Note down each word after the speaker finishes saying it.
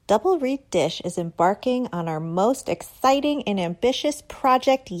Double Reed Dish is embarking on our most exciting and ambitious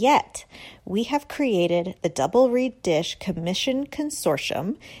project yet. We have created the Double Reed Dish Commission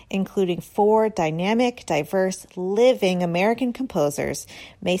Consortium, including 4 dynamic, diverse, living American composers,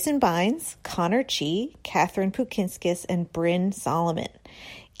 Mason Bynes, Connor Chi, Catherine Pukinskis, and Bryn Solomon.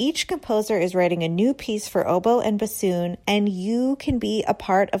 Each composer is writing a new piece for oboe and bassoon, and you can be a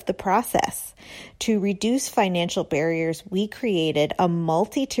part of the process. To reduce financial barriers, we created a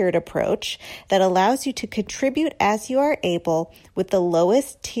multi-tiered approach that allows you to contribute as you are able, with the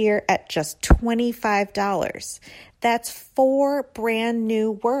lowest tier at just $25. That's 4 brand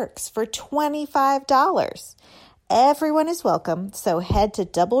new works for $25. Everyone is welcome, so head to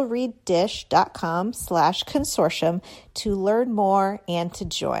doublereeddish.com/consortium to learn more and to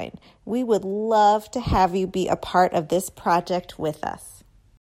join. We would love to have you be a part of this project with us.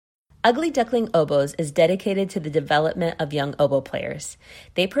 Ugly Duckling Oboes is dedicated to the development of young oboe players.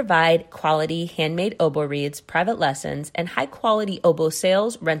 They provide quality handmade oboe reeds, private lessons, and high-quality oboe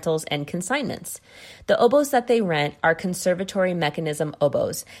sales, rentals, and consignments. The oboes that they rent are conservatory mechanism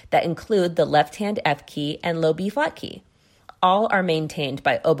oboes that include the left-hand F key and low B flat key. All are maintained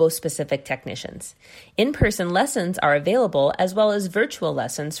by oboe-specific technicians. In-person lessons are available, as well as virtual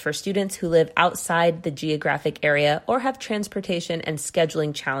lessons for students who live outside the geographic area or have transportation and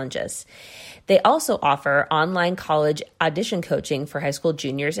scheduling challenges. They also offer online college audition coaching for high school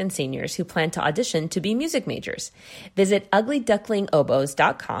juniors and seniors who plan to audition to be music majors. Visit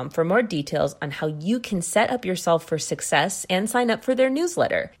uglyducklingoboes.com for more details on how you can set up yourself for success and sign up for their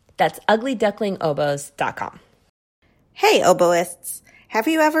newsletter. That's uglyducklingoboes.com. Hey, oboists! Have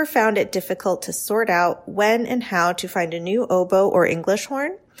you ever found it difficult to sort out when and how to find a new oboe or English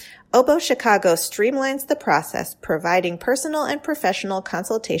horn? Oboe Chicago streamlines the process, providing personal and professional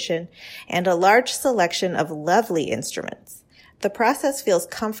consultation and a large selection of lovely instruments. The process feels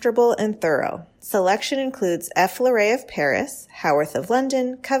comfortable and thorough. Selection includes F. Larrey of Paris, Howarth of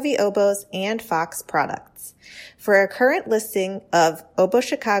London, Covey Oboes, and Fox products. For a current listing of Oboe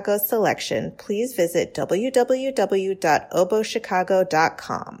Chicago's selection, please visit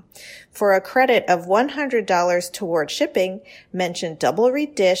www.oboechicago.com. For a credit of $100 toward shipping, mention Double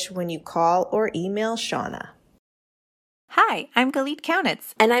Reed Dish when you call or email Shauna. Hi, I'm Galit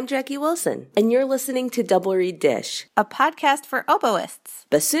Kaunitz. And I'm Jackie Wilson, and you're listening to Double Reed Dish, a podcast for oboists,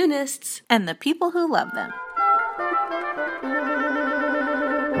 bassoonists, and the people who love them.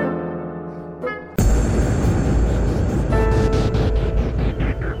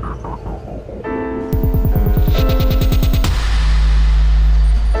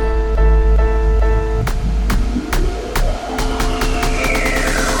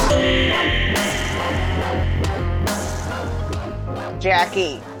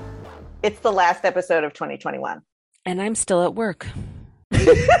 Jackie, it's the last episode of 2021. And I'm still at work.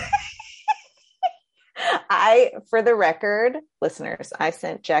 For the record, listeners, I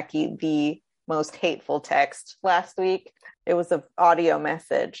sent Jackie the most hateful text last week. It was an audio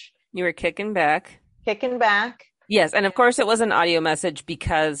message. You were kicking back. Kicking back. Yes, and of course it was an audio message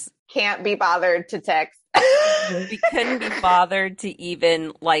because... Can't be bothered to text. We couldn't be bothered to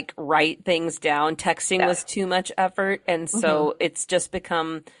even write things down. Texting was too much effort. And so it's just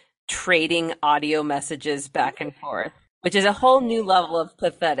become trading audio messages back and forth, which is a whole new level of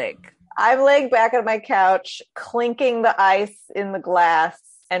pathetic. I'm laying back on my couch, clinking the ice in the glass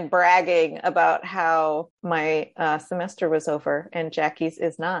and bragging about how my semester was over and Jackie's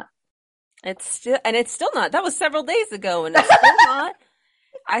is not. It's still not. That was several days ago and it's still not.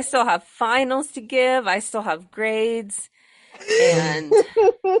 I still have finals to give. I still have grades. And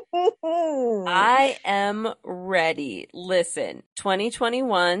I am ready. Listen,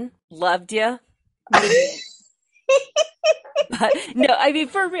 2021, loved you. But no, I mean,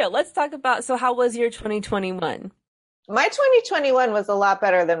 for real, let's talk about, so how was your 2021? My 2021 was a lot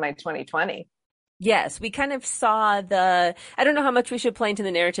better than my 2020. Yes, we kind of saw I don't know how much we should play into the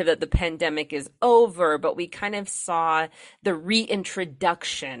narrative that the pandemic is over, but we kind of saw the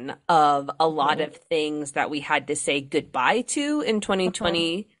reintroduction of a lot of things that we had to say goodbye to in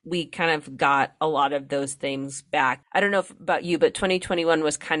 2020. We kind of got a lot of those things back. I don't know about you, but 2021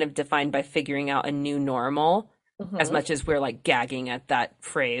 was kind of defined by figuring out a new normal, as much as we're gagging at that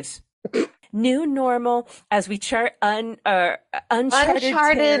phrase. New normal as we chart uncharted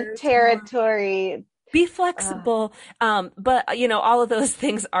territory. Be flexible. But all of those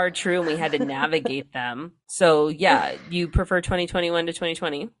things are true and we had to navigate them. So yeah, you prefer 2021 to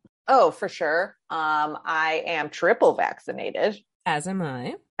 2020? Oh, for sure. I am triple vaccinated. As am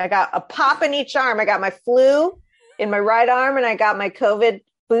I. I got a pop in each arm. I got my flu in my right arm and I got my COVID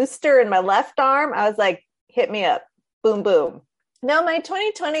booster in my left arm. I was like, hit me up. Boom, boom. No, my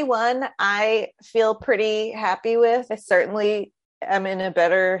 2021, I feel pretty happy with. I certainly am in a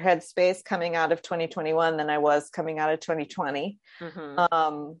better headspace coming out of 2021 than I was coming out of 2020.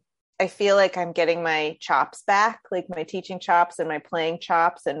 I feel like I'm getting my chops back, like my teaching chops and my playing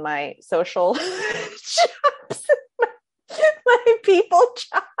chops and my social chops, my people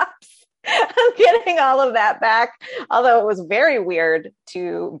chops. I'm getting all of that back. Although it was very weird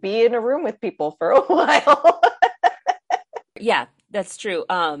to be in a room with people for a while. Yeah, that's true.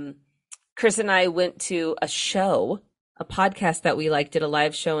 Chris and I went to a podcast that we like, did a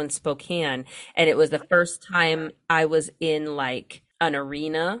live show in Spokane, and it was the first time I was in like an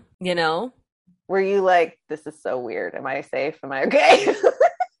arena, you know? Were you like, this is so weird? Am I safe? Am I okay?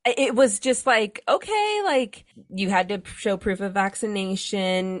 It was just like, okay, like you had to show proof of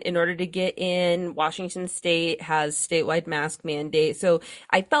vaccination in order to get in. Washington State has statewide mask mandate. So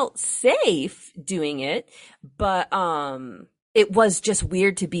I felt safe doing it, but it was just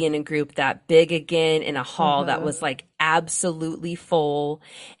weird to be in a group that big again in a hall that was like absolutely full.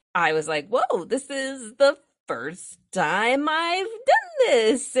 I was like, whoa, this is the first time I've done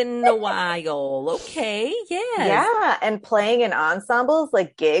this in a while. Okay, yes. Yeah, and playing in ensembles,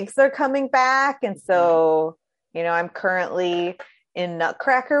 like gigs are coming back. And so, I'm currently in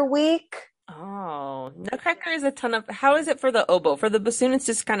Nutcracker Week. Oh, Nutcracker is how is it for the oboe? For the bassoon, it's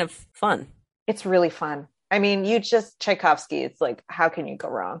just kind of fun. It's really fun. I mean, Tchaikovsky, it's like, how can you go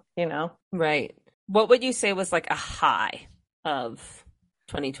wrong, Right. What would you say was like a high of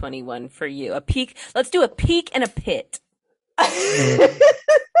 2021 for you? A peak. Let's do a peak and a pit. I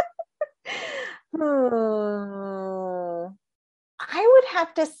would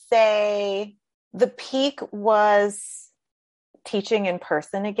have to say the peak was teaching in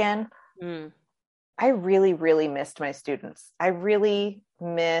person again. I really, really missed my students. I really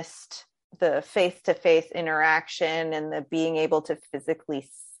missed the face-to-face interaction and the being able to physically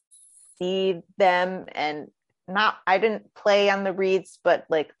see them, and I didn't play on the reeds, but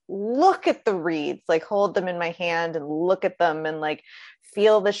like look at the reeds, like hold them in my hand and look at them and like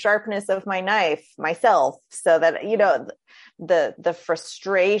feel the sharpness of my knife myself, so that, the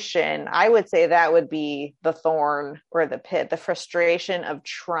frustration, I would say that would be the thorn or the pit, the frustration of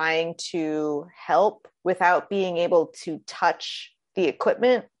trying to help without being able to touch the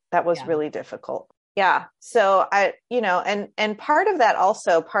equipment. That was really difficult. Yeah. So and part of that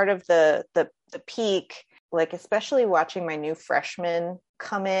also, part of the peak, like especially watching my new freshmen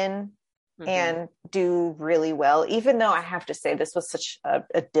come in and do really well, even though I have to say this was such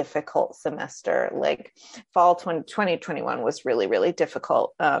a difficult semester. Like fall 2021 was really, really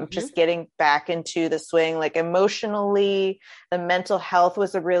difficult. Just getting back into the swing, like emotionally, the mental health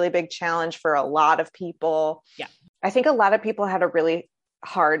was a really big challenge for a lot of people. Yeah. I think a lot of people had a really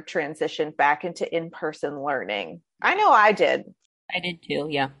hard transition back into in-person learning. I know I did. I did too.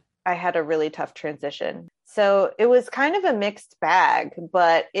 Yeah. I had a really tough transition. So it was kind of a mixed bag,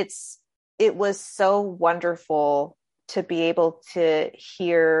 but it was so wonderful to be able to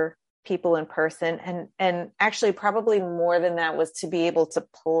hear people in person. And actually probably more than that was to be able to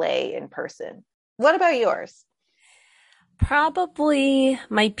play in person. What about yours? Probably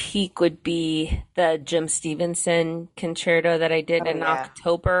my peak would be the Jim Stevenson concerto that I did in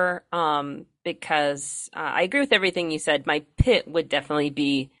October, because I agree with everything you said. My pit would definitely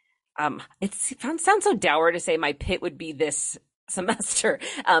be, it sounds so dour to say my pit would be this semester,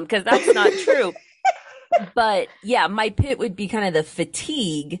 because that's not true. But yeah, my pit would be kind of the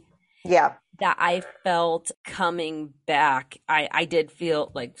fatigue that I felt coming back. I did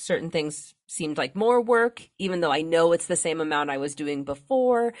feel like certain things seemed like more work, even though I know it's the same amount I was doing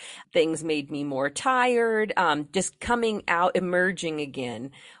before. Things made me more tired. Just coming out, emerging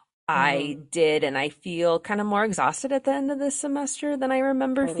again, I did. And I feel kind of more exhausted at the end of this semester than I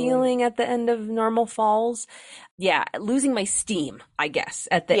remember feeling at the end of normal falls. Yeah. Losing my steam, I guess,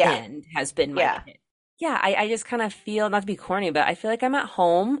 at the end has been my pit. Yeah. I just kind of feel, not to be corny, but I feel like I'm at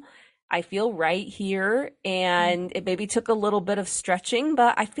home. I feel right here, and it maybe took a little bit of stretching,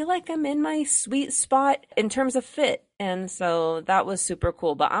 but I feel like I'm in my sweet spot in terms of fit. And so that was super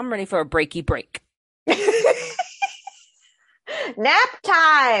cool, but I'm ready for a breaky break. Nap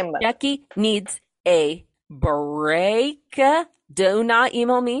time. Jackie needs a break. Do not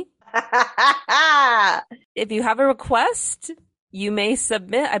email me. If you have a request, you may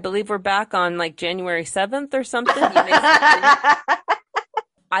submit. I believe we're back on like January 7th or something. You may submit.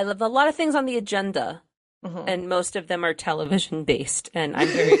 I have a lot of things on the agenda, and most of them are television based, and I'm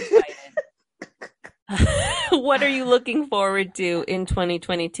very excited. What are you looking forward to in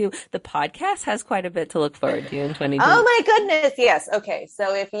 2022? The podcast has quite a bit to look forward to in 2022. Oh my goodness. Yes. Okay.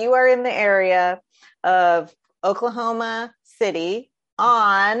 So if you are in the area of Oklahoma City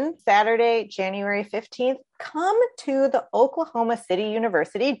on Saturday, January 15th, come to the Oklahoma City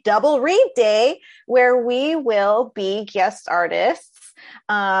University Double Read Day, where we will be guest artists.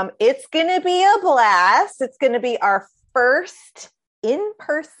 It's going to be a blast. It's going to be our first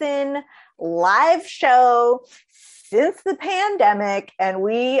in-person live show since the pandemic, and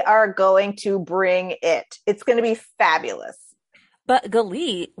we are going to bring it. It's going to be fabulous. But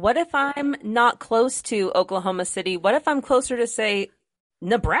Galit, what if I'm not close to Oklahoma City? What if I'm closer to, say,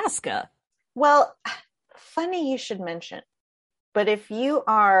 Nebraska? Well, funny you should mention, but if you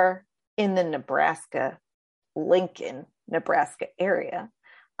are in the Lincoln, Nebraska area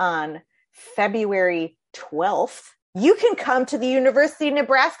on February 12th, you can come to the University of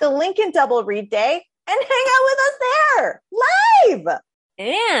Nebraska Lincoln Double Read Day and hang out with us there live.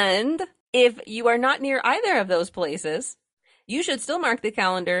 And if you are not near either of those places, you should still mark the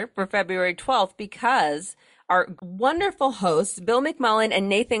calendar for February 12th, because our wonderful hosts, Bill McMullen and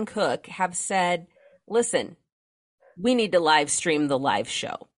Nathan Cook, have said, listen, we need to live stream the live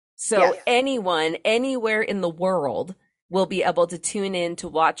show. So anyone, anywhere in the world will be able to tune in to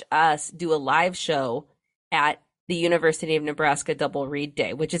watch us do a live show at the University of Nebraska Double Read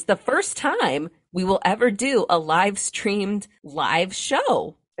Day, which is the first time we will ever do a live streamed live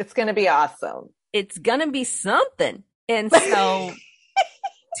show. It's going to be awesome. It's going to be something. And so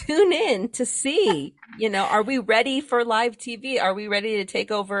tune in to see, are we ready for live TV? Are we ready to take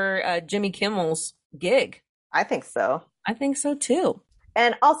over Jimmy Kimmel's gig? I think so. I think so too.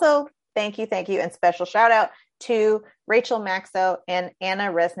 And also, thank you. And special shout out to Rachel Maxo and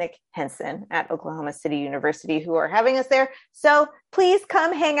Anna Resnick Henson at Oklahoma City University, who are having us there. So please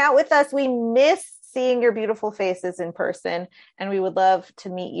come hang out with us. We miss seeing your beautiful faces in person, and we would love to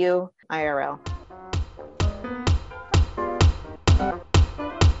meet you IRL.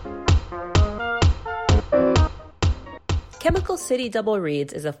 Chemical City Double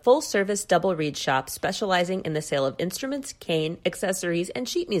Reads is a full-service double read shop specializing in the sale of instruments, cane, accessories, and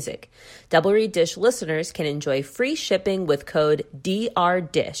sheet music. Double Read Dish listeners can enjoy free shipping with code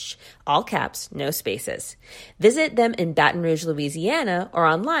DRDISH, all caps, no spaces. Visit them in Baton Rouge, Louisiana, or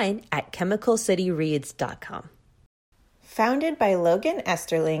online at chemicalcityreads.com. Founded by Logan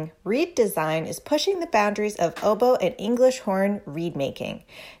Esterling, Reed Design is pushing the boundaries of oboe and English horn reed making.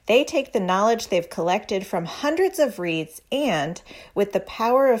 They take the knowledge they've collected from hundreds of reeds and, with the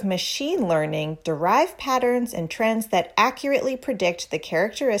power of machine learning, derive patterns and trends that accurately predict the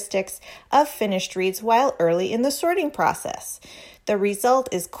characteristics of finished reeds while early in the sorting process. The result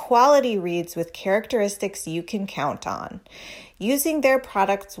is quality reeds with characteristics you can count on. Using their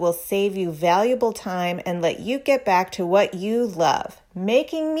products will save you valuable time and let you get back to what you love,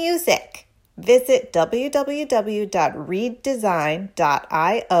 making music. Visit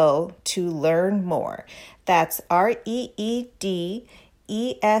www.reeddesign.io to learn more. That's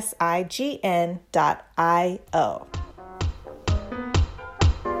REEDESIGN.io.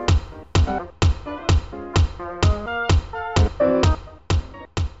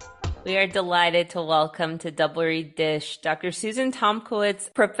 We are delighted to welcome to Double Read Dish Dr. Susan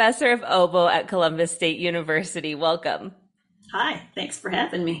Tomkowitz, Professor of Oboe at Columbus State University. Welcome. Hi, thanks for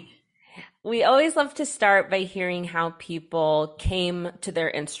having me. We always love to start by hearing how people came to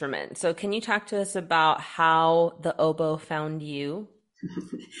their instrument. So can you talk to us about how the oboe found you?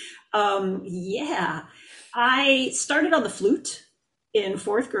 Yeah, I started on the flute in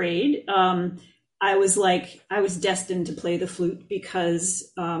fourth grade. I was destined to play the flute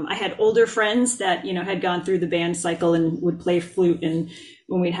because I had older friends that, had gone through the band cycle and would play flute. And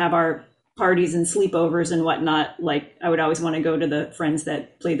when we'd have our parties and sleepovers and whatnot, I would always want to go to the friends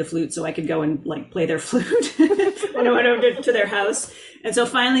that played the flute so I could go and play their flute when I went over to their house. And so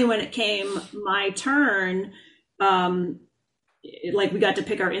finally, when it came my turn, we got to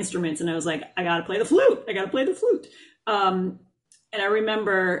pick our instruments, and I was like, I got to play the flute. And I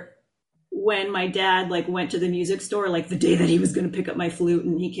remember when my dad went to the music store, the day that he was going to pick up my flute,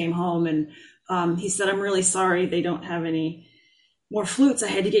 and he came home and he said, I'm really sorry, they don't have any more flutes. I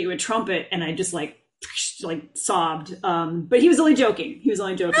had to get you a trumpet. And I just sobbed. But he was only joking. He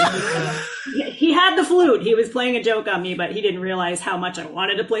had the flute. He was playing a joke on me, but he didn't realize how much I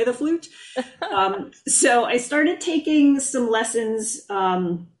wanted to play the flute. So I started taking some lessons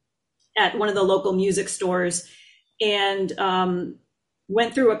at one of the local music stores, and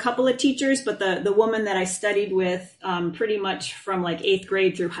went through a couple of teachers, but the woman that I studied with pretty much from 8th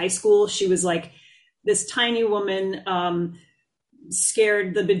grade through high school, she was this tiny woman,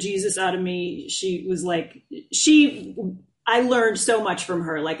 scared the bejesus out of me. She was I learned so much from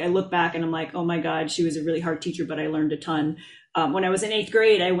her. I look back and I'm like, oh my God, she was a really hard teacher, but I learned a ton. When I was in 8th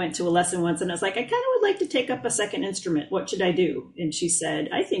grade, I went to a lesson once and I was like, I kind of would like to take up a second instrument. What should I do? And she said,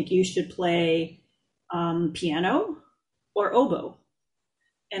 I think you should play piano or oboe.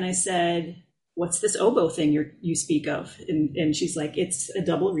 And I said, what's this oboe thing you speak of? And she's like, it's a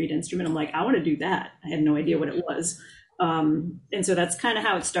double reed instrument. I'm like, I want to do that. I had no idea what it was. And so that's kind of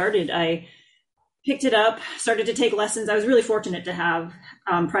how it started. I picked it up, started to take lessons. I was really fortunate to have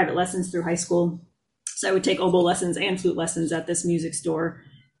private lessons through high school. So I would take oboe lessons and flute lessons at this music store.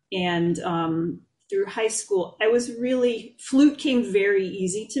 And through high school, flute came very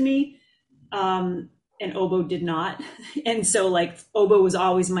easy to me. And oboe did not. And so like oboe was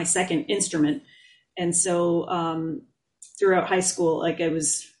always my second instrument. And so throughout high school, like I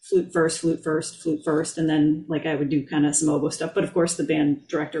was flute first. And then like I would do kind of some oboe stuff. But of course the band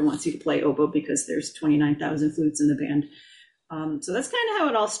director wants you to play oboe because there's 29,000 flutes in the band. So that's kind of how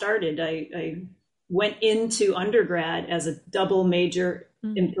it all started. I went into undergrad as a double major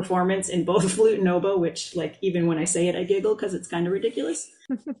in performance in both flute and oboe, which like, even when I say it, I giggle because it's kind of ridiculous.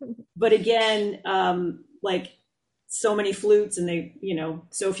 But again, like so many flutes and they,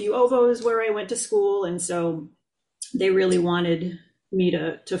 so few oboes where I went to school. And so they really wanted me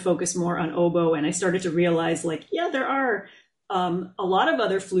to focus more on oboe. And I started to realize like, yeah, there are a lot of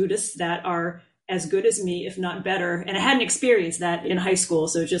other flutists that are as good as me, if not better. And I hadn't experienced that in high school.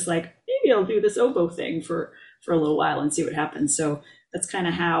 So it's just like, maybe I'll do this oboe thing for a little while and see what happens. So that's kind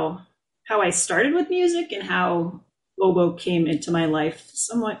of how I started with music and how oboe came into my life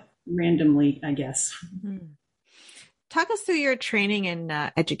somewhat randomly, I guess. Mm-hmm. Talk us through your training and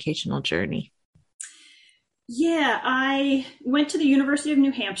educational journey. Yeah, I went to the University of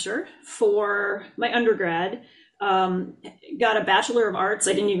New Hampshire for my undergrad. Got a Bachelor of Arts.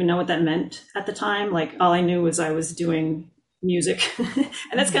 I didn't even know what that meant at the time. Like all I knew was I was doing music and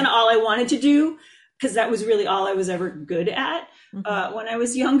that's kind of all I wanted to do because that was really all I was ever good at when I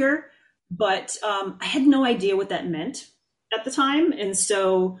was younger. But I had no idea what that meant at the time. And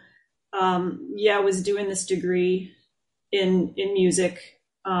so, I was doing this degree in music.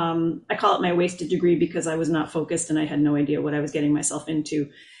 I call it my wasted degree because I was not focused and I had no idea what I was getting myself into.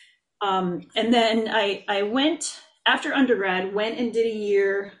 And then I went after undergrad, went and did a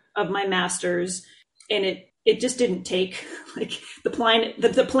year of my master's, and it just didn't take. Like the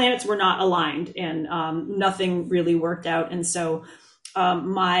planets were not aligned, and nothing really worked out. And so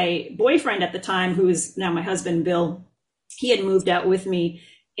my boyfriend at the time, who is now my husband, Bill, he had moved out with me,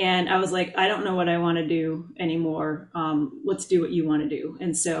 and I was like, I don't know what I want to do anymore. Let's do what you want to do.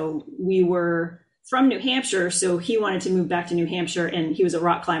 And so we were from New Hampshire, so he wanted to move back to New Hampshire, and he was a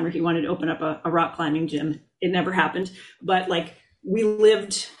rock climber. He wanted to open up a rock climbing gym. It never happened, but like we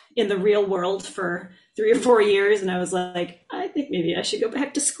lived in the real world for 3 or 4 years, and I was like, I think maybe I should go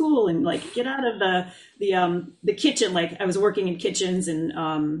back to school and like get out of the kitchen. Like I was working in kitchens and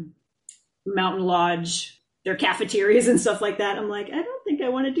Mountain Lodge, their cafeterias and stuff like that. I'm like, I don't think I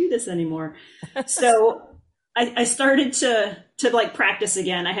want to do this anymore. So I started to like practice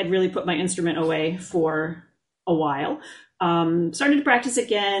again. I had really put my instrument away for a while. Started to practice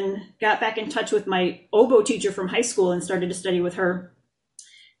again, got back in touch with my oboe teacher from high school and started to study with her.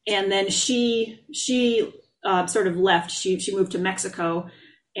 And then she sort of left. She moved to Mexico,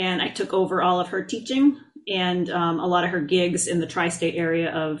 and I took over all of her teaching and a lot of her gigs in the tri-state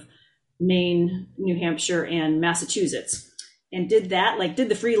area of Maine, New Hampshire, and Massachusetts, and did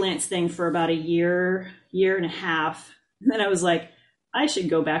the freelance thing for about a year and a half. And then I was like, I should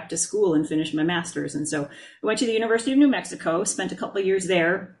go back to school and finish my master's. And so I went to the University of New Mexico, spent a couple of years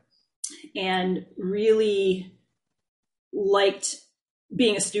there, and really liked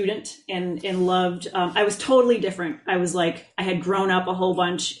being a student and loved, I was totally different. I was like, I had grown up a whole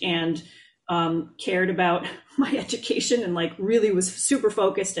bunch and cared about my education and like really was super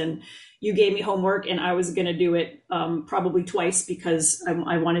focused. And you gave me homework and I was going to do it probably twice because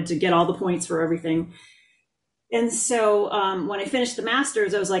I wanted to get all the points for everything. And so when I finished the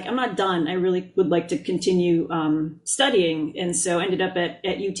master's, I was like, I'm not done. I really would like to continue studying. And so ended up at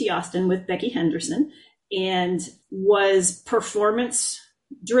UT Austin with Becky Henderson, and was performance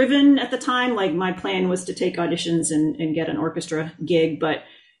driven at the time. Like my plan was to take auditions and get an orchestra gig. But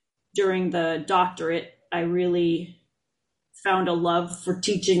during the doctorate, I really found a love for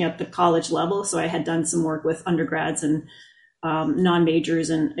teaching at the college level. So I had done some work with undergrads and non-majors,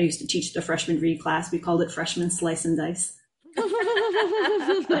 and I used to teach the freshman read class. We called it freshman slice and dice.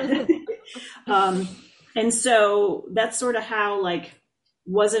 And so that's sort of how, like,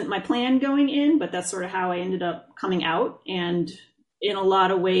 wasn't my plan going in, but that's sort of how I ended up coming out. And in a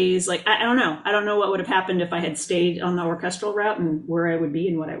lot of ways, like, I don't know what would have happened if I had stayed on the orchestral route and where I would be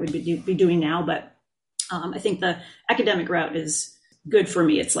and what I would be doing now. But I think the academic route is good for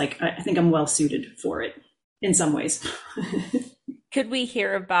me. It's like, I think I'm well suited for it in some ways. Could we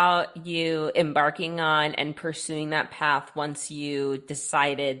hear about you embarking on and pursuing that path once you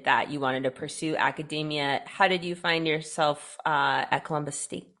decided that you wanted to pursue academia? How did you find yourself at Columbus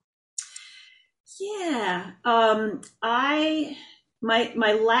State? Yeah,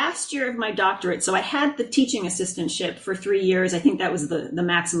 my last year of my doctorate, so I had the teaching assistantship for 3 years. I think that was the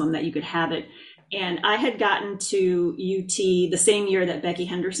maximum that you could have it. And I had gotten to UT the same year that Becky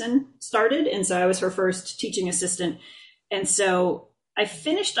Henderson started. And so I was her first teaching assistant. And so I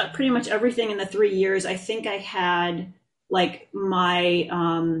finished up pretty much everything in the 3 years. I think I had like my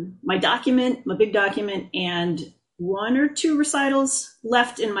document, my big document, and 1 or 2 recitals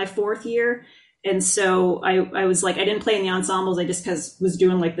left in my 4th year. And so I was like, I didn't play in the ensembles. I just was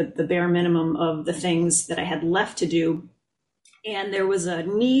doing like the bare minimum of the things that I had left to do. And there was a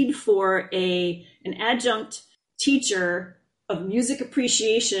need for an adjunct teacher of music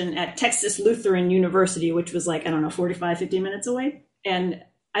appreciation at Texas Lutheran University, which was like, I don't know, 45, 50 minutes away. And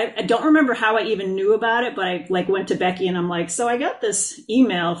I don't remember how I even knew about it, but I like went to Becky and I'm like, so I got this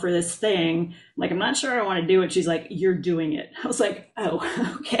email for this thing. Like, I'm not sure I want to do it. She's like, you're doing it. I was like,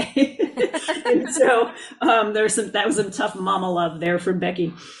 oh, okay. And so that was some tough mama love there from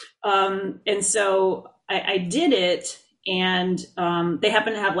Becky. And so I did it. And they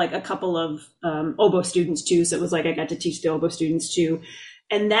happened to have like a couple of oboe students too. So it was like I got to teach the oboe students too.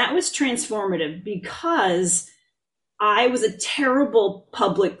 And that was transformative because I was a terrible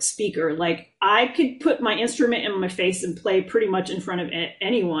public speaker. Like I could put my instrument in my face and play pretty much in front of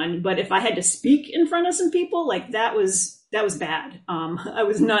anyone. But if I had to speak in front of some people, like that was bad. I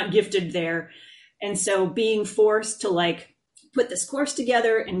was not gifted there. And so being forced to like put this course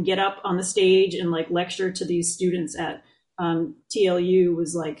together and get up on the stage and like lecture to these students at TLU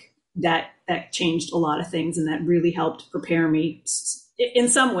was like that changed a lot of things. And that really helped prepare me in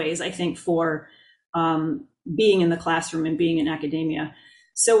some ways, I think, for being in the classroom and being in academia.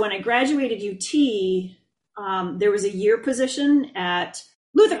 So when I graduated UT, there was a year position at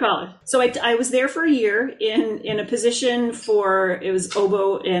Luther College. So I was there for a year in a position it was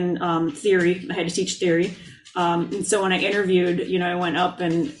oboe and theory. I had to teach theory. And so when I interviewed, I went up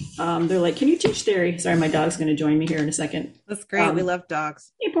and they're like, can you teach theory? Sorry, my dog's going to join me here in a second. That's great. We love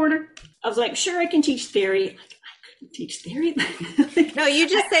dogs. Hey, Porter. I was like, sure, I can teach theory. Like, I couldn't teach theory. No, you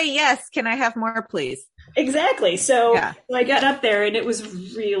just say, yes. Can I have more, please? Exactly. So yeah. I got up there and I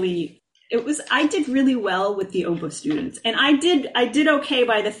did really well with the oboe students, and I did okay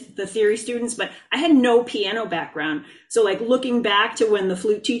by the theory students, but I had no piano background. So like looking back to when the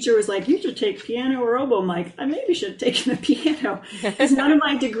flute teacher was like, you should take piano or oboe, I'm like, I maybe should have taken a piano because none of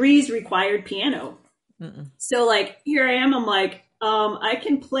my degrees required piano. So like, here I am, I'm like, I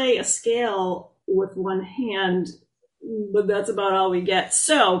can play a scale with one hand, but that's about all we get.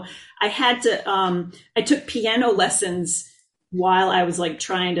 So I had to, I took piano lessons while I was like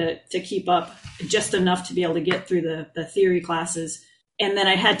trying to keep up just enough to be able to get through the theory classes. And then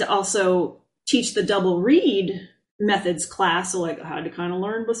I had to also teach the double reed methods class. So like I had to kind of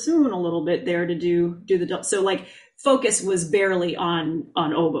learn bassoon a little bit there to do the double. So like focus was barely on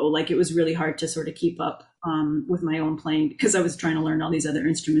oboe. Like it was really hard to sort of keep up with my own playing because I was trying to learn all these other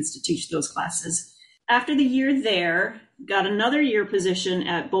instruments to teach those classes. After the year there, got another year position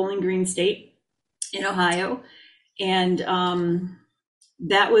at Bowling Green State in Ohio. And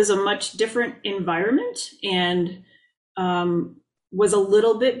that was a much different environment and was a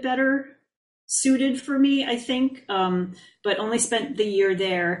little bit better suited for me, I think, but only spent the year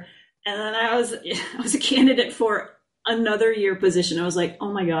there. And then I was a candidate for another year position. I was like,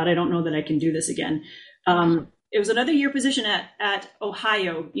 oh my God, I don't know that I can do this again. It was another year position at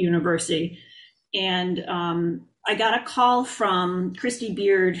Ohio University. And I got a call from Christy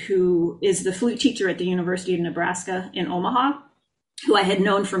Beard, who is the flute teacher at the University of Nebraska in Omaha, who I had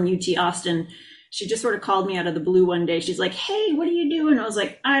known from UT Austin. She just sort of called me out of the blue one day. She's like, hey, what are you doing? I was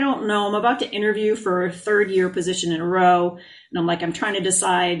like, I don't know. I'm about to interview for a 3rd year position in a row. And I'm like, I'm trying to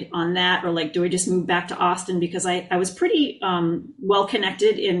decide on that. Or like, do I just move back to Austin? Because I was pretty well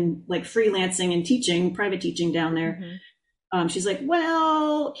connected in like freelancing and teaching, private teaching down there. Mm-hmm. She's like,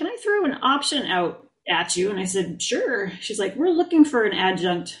 well, can I throw an option out at you? And I said, sure. She's like, we're looking for an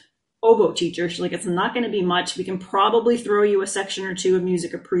adjunct oboe teacher. She's like, it's not going to be much. We can probably throw you a section or 2 of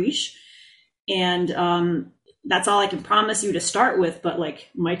music appreciation. And that's all I can promise you to start with. But like,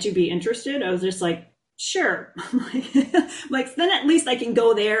 might you be interested? I was just like, sure. Like, then at least I can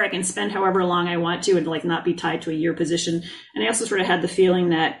go there. I can spend however long I want to and like not be tied to a year position. And I also sort of had the feeling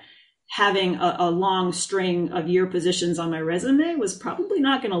that having a long string of year positions on my resume was probably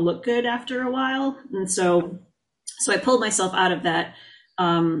not going to look good after a while. And so I pulled myself out of that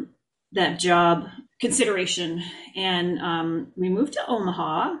job consideration, and we moved to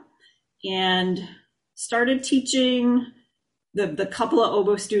Omaha and started teaching the couple of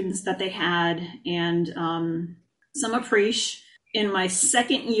oboe students that they had, and some appreciation. In my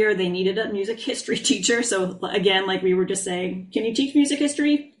second year, they needed a music history teacher. So again, like we were just saying, can you teach music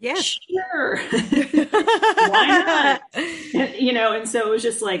history? Yeah. Sure. Why not? And so it was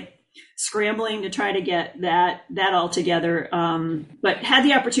just like scrambling to try to get that all together. But had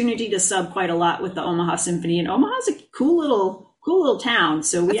the opportunity to sub quite a lot with the Omaha Symphony, and Omaha's a cool little town.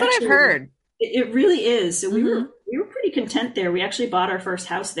 So that's what I've heard. It really is. So we were pretty content there. We actually bought our first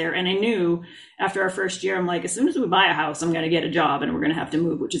house there. And I knew after our first year, I'm like, as soon as we buy a house, I'm going to get a job and we're going to have to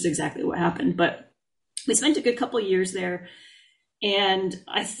move, which is exactly what happened. But we spent a good couple of years there. And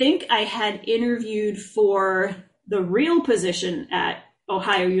I think I had interviewed for the real position at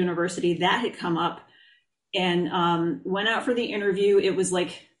Ohio University that had come up, and went out for the interview. It was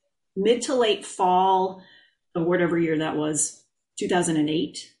like mid to late fall of whatever year that was,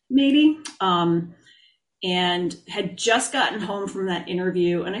 2008. Maybe, and had just gotten home from that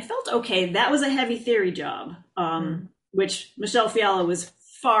interview. And I felt, okay, that was a heavy theory job, which Michelle Fiala was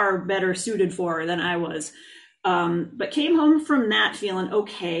far better suited for than I was. But came home from that feeling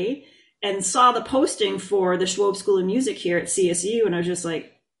okay, and saw the posting for the Schwob School of Music here at CSU. And I was just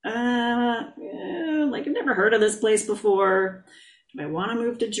like, I've never heard of this place before. Do I want to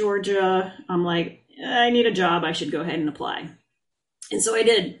move to Georgia? I'm like, I need a job. I should go ahead and apply. And so I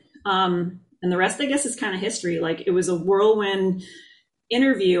did. And the rest, I guess, is kind of history. Like, it was a whirlwind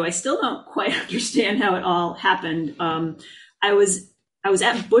interview. I still don't quite understand how it all happened. I was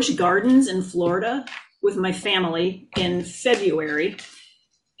at Busch Gardens in Florida with my family in February,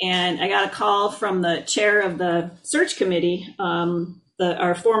 and I got a call from the chair of the search committee,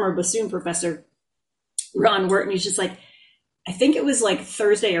 our former bassoon professor, Ron Wharton. He's just like, I think it was like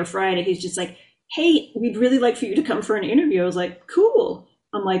Thursday or Friday. He's just like, hey, we'd really like for you to come for an interview. I was like, cool.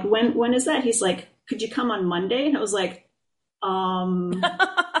 I'm like, when is that? He's like, could you come on Monday? And I was like,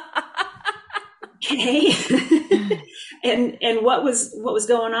 okay. and what was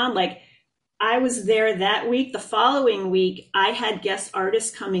going on? Like, I was there that week. The following week, I had guest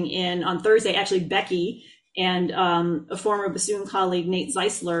artists coming in on Thursday, actually Becky and a former bassoon colleague, Nate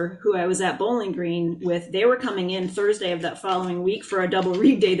Zeisler, who I was at Bowling Green with. They were coming in Thursday of that following week for a double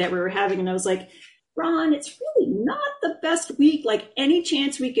reed day that we were having. And I was like, Ron, it's really not the best week. Like, any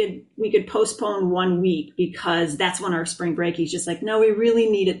chance we could postpone 1 week, because that's when our spring break. He's just like, no, we really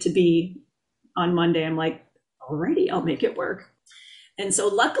need it to be on Monday. I'm like, alrighty, I'll make it work. And so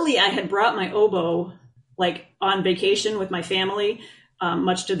luckily I had brought my oboe like on vacation with my family,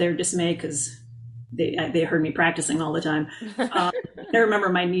 much to their dismay, because they heard me practicing all the time. I remember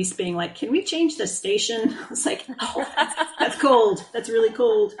my niece being like, can we change the station? I was like, oh, that's cold. That's really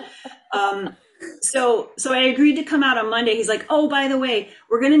cold. So I agreed to come out on Monday. He's like, oh, by the way,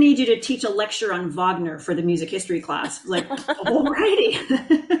 we're going to need you to teach a lecture on Wagner for the music history class. I was like,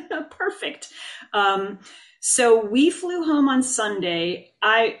 alrighty, perfect. So we flew home on Sunday.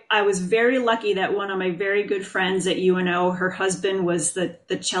 I was very lucky that one of my very good friends at UNO, her husband was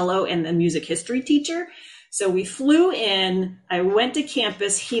the cello and the music history teacher. So we flew in, I went to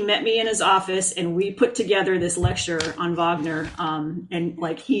campus, he met me in his office, and we put together this lecture on Wagner. And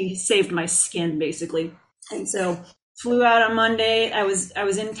like, he saved my skin basically. And so flew out on Monday. I was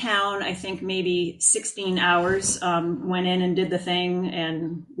in town, I think maybe 16 hours, went in and did the thing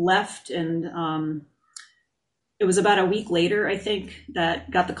and left. And it was about a week later, I think, that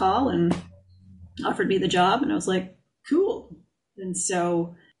got the call and offered me the job. And I was like, cool. And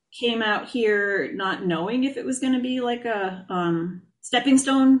so came out here not knowing if it was going to be like a stepping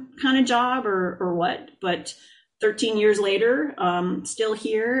stone kind of job or what, but 13 years later, still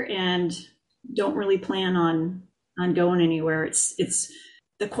here and don't really plan on going anywhere. It's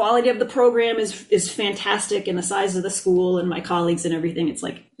the quality of the program is fantastic, and the size of the school and my colleagues and everything. It's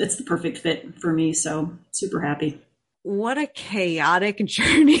like, it's the perfect fit for me. So super happy. What a chaotic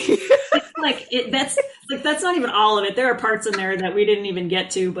journey. That's not even all of it. There are parts in there that we didn't even get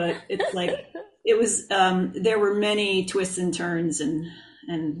to, but it's like, it was, there were many twists and turns and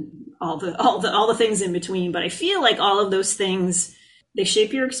all the things in between. But I feel like all of those things, they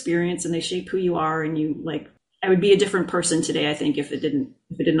shape your experience and they shape who you are. And you, like, I would be a different person today, I think, if it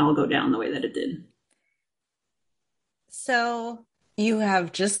didn't all go down the way that it did. So you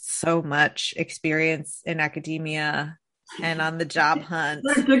have just so much experience in academia. and on the job hunt.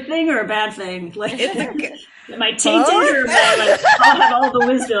 Is that a good thing or a bad thing? Like, It's a good, am I tainted or am I like, I'll have all the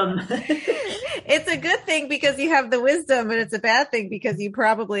wisdom? it's a good thing because you have the wisdom, and it's a bad thing because you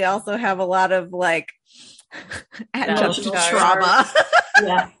probably also have a lot of like adjunct Emotional trauma.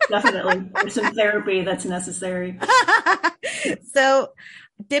 Yeah, definitely. There's some therapy that's necessary. So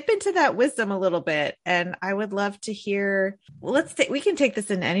dip into that wisdom a little bit, and I would love to hear, well, we can take this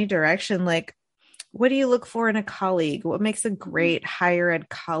in any direction. Like, what do you look for in a colleague? What makes a great higher ed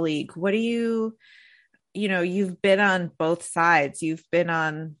colleague? What do you've been on both sides. You've been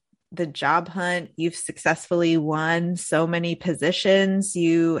on the job hunt. You've successfully won so many positions.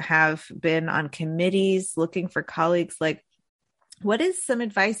 You have been on committees looking for colleagues. Like, what is some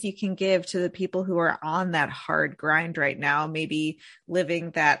advice you can give to the people who are on that hard grind right now, maybe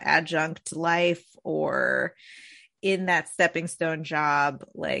living that adjunct life or in that stepping stone job,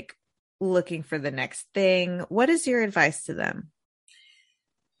 like looking for the next thing? What is your advice to them?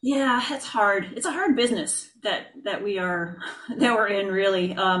 Yeah, it's hard. It's a hard business that we're in,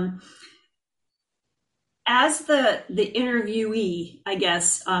 really. As the interviewee, I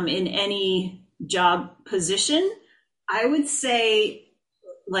guess, in any job position, I would say,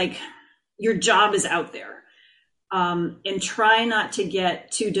 like, your job is out there, and try not to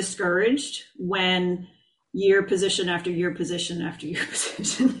get too discouraged when year position after year position after year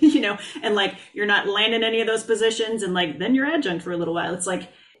position, and like you're not landing any of those positions, and like then you're adjunct for a little while. It's like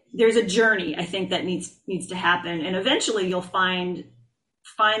there's a journey, I think, that needs to happen, and eventually you'll find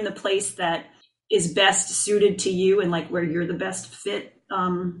the place that is best suited to you and like where you're the best fit,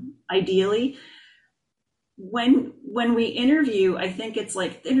 ideally. When we interview, I think it's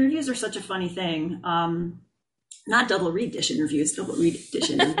like interviews are such a funny thing. Not double reed dish interviews, double reed dish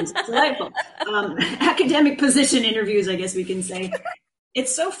interviews. It's delightful. Academic position interviews, I guess we can say.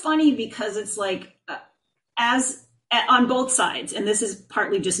 It's so funny because it's like, on both sides, and this is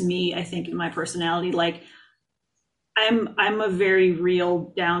partly just me, I think, in my personality, like I'm a very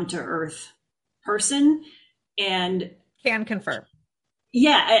real, down to earth person, and Can confirm.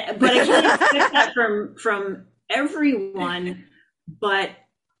 yeah, but I can't expect that from everyone. But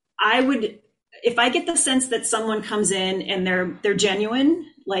I would, if I get the sense that someone comes in and they're genuine,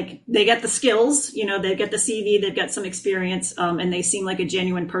 like they get the skills, they get the CV, they've got some experience, and they seem like a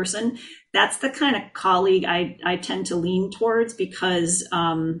genuine person. That's the kind of colleague I tend to lean towards, because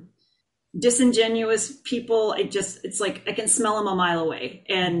disingenuous people, it's like I can smell them a mile away,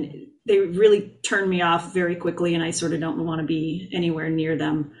 and they really turn me off very quickly, and I sort of don't want to be anywhere near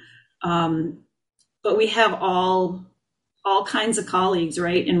them. But we have all kinds of colleagues,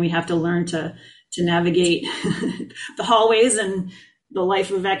 right? And we have to learn to navigate the hallways and the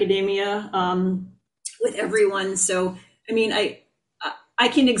life of academia with everyone. So, I mean, I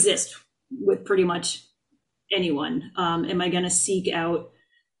can exist with pretty much anyone. Am I going to seek out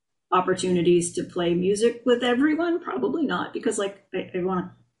opportunities to play music with everyone? Probably not, because like I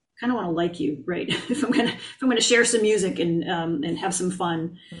kind of want to like you, right? if I'm gonna share some music and have some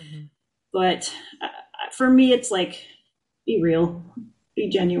fun. Mm-hmm. But for me, it's like, be real, be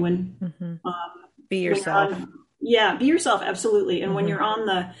genuine, mm-hmm. Be yourself. Be yourself, absolutely. And mm-hmm.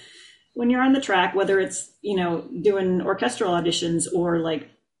 when you're on the track, whether it's doing orchestral auditions or like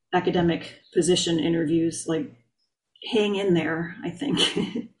academic position interviews, like hang in there, I think.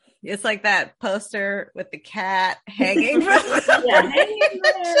 It's like that poster with the cat hanging. Yeah, hang in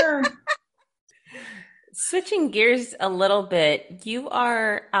there. Switching gears a little bit, you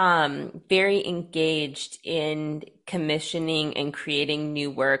are very engaged in commissioning and creating new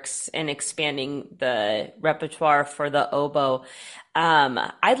works and expanding the repertoire for the oboe.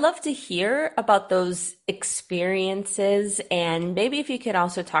 I'd love to hear about those experiences, and maybe if you could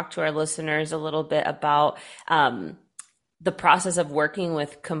also talk to our listeners a little bit about the process of working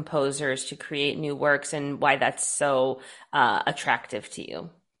with composers to create new works and why that's so attractive to you.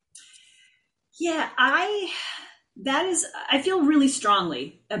 Yeah, I feel really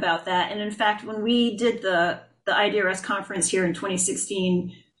strongly about that. And in fact, when we did the IDRS conference here in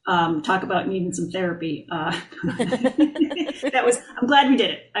 2016, talk about needing some therapy, I'm glad we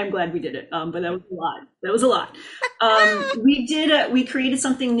did it. But that was a lot. We created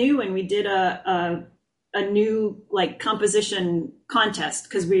something new, and we did a new like composition contest,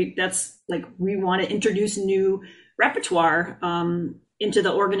 because we want to introduce new repertoire into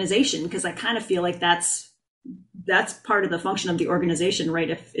the organization, because I kind of feel like that's part of the function of the organization, right?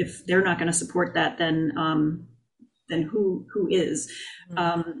 If they're not going to support that, then who is?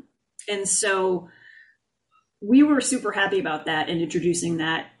 Mm-hmm. And so we were super happy about that and introducing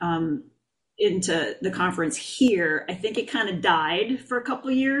that into the conference here. I think it kind of died for a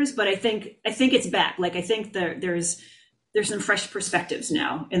couple of years, but I think it's back. Like I think there's fresh perspectives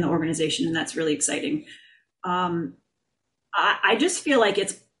now in the organization, and that's really exciting. I just feel like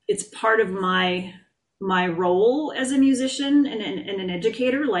it's part of my role as a musician and an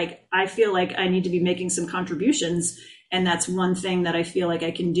educator. Like, I feel like I need to be making some contributions, and that's one thing that I feel like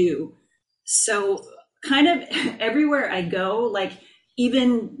I can do. So kind of everywhere I go, like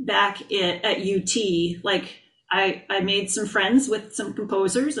even back at UT, like I made some friends with some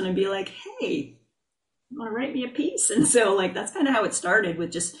composers, and I'd be like, hey, you want to write me a piece? And so like that's kind of how it started,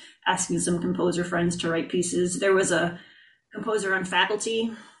 with just asking some composer friends to write pieces. There was a composer on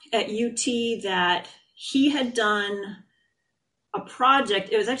faculty at UT that he had done a project.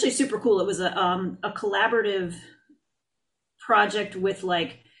 It was actually super cool. It was a collaborative project with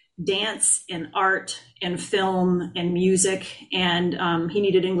like dance and art and film and music, and he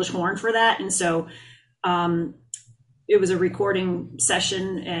needed English horn for that. And so it was a recording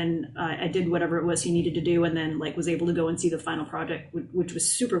session, and I did whatever it was he needed to do, and then like was able to go and see the final project, which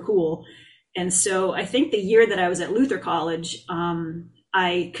was super cool. And so I think the year that I was at Luther College,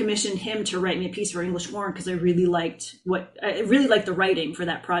 I commissioned him to write me a piece for English horn, because I really liked the writing for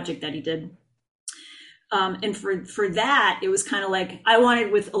that project that he did. And for that, it was kind of like I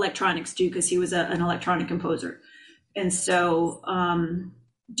wanted with electronics too, because he was an electronic composer. And so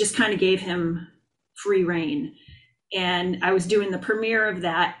just kind of gave him free rein. And I was doing the premiere of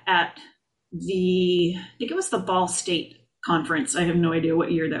that at I think it was the Ball State conference. I have no idea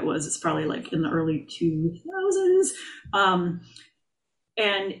what year that was. It's probably like in the early 2000s.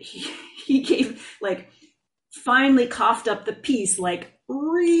 And he gave, like, finally coughed up the piece, like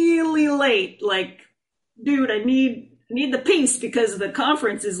really late, like, dude, I need the piece because the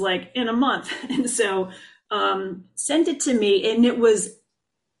conference is like in a month. And so sent it to me, and it was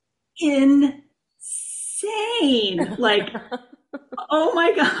insane. Like, oh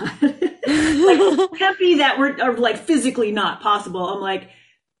my God. Like, happy that are like physically not possible. I'm like,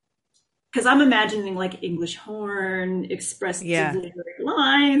 because I'm imagining like English horn, expressed lyric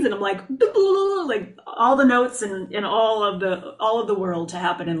lines, and I'm like all the notes and all of the world to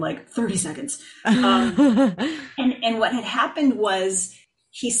happen in like 30 seconds. And what had happened was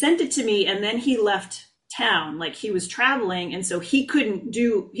he sent it to me, and then he left town, like he was traveling, and so he couldn't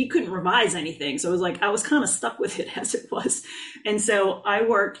revise anything. So it was like I was kind of stuck with it as it was. And so I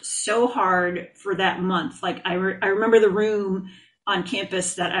worked so hard for that month. Like I remember the room on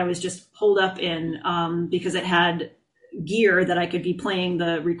campus that I was just holed up in, because it had gear that I could be playing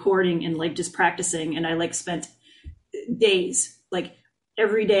the recording and like just practicing. And I like spent days, like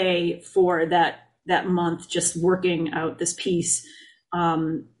every day for that month, just working out this piece,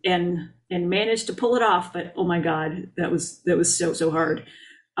 and managed to pull it off. But oh my God, that was so hard.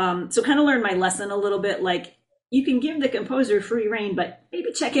 So kind of learned my lesson a little bit, like, you can give the composer free rein, but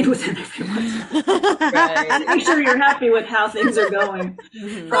maybe check in with them every once in a while. Right. Make sure you're happy with how things are going.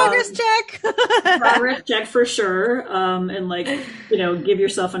 Progress check. Progress check for sure. And like, give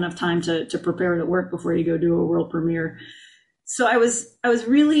yourself enough time to prepare the work before you go do a world premiere. So I was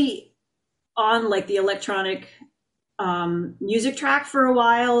really on like the electronic music track for a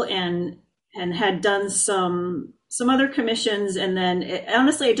while, and had done some other commissions, and then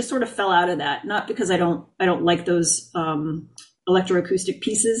honestly I just sort of fell out of that, not because I don't like those electroacoustic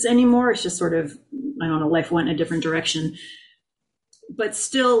pieces anymore. It's just sort of, I don't know, life went in a different direction. But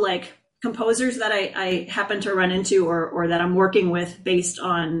still, like, composers that I happen to run into or that I'm working with based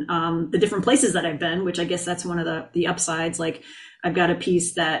on the different places that I've been, which I guess that's one of the upsides. Like, I've got a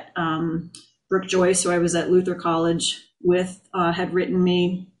piece that Brooke Joyce, who I was at Luther College with, had written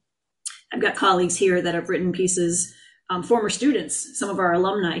me. I've got colleagues here that have written pieces, former students, some of our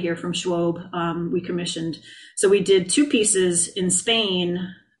alumni here from Schwob, we commissioned. So we did 2 pieces in Spain.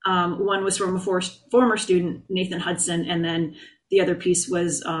 One was from a former student, Nathan Hudson, and then the other piece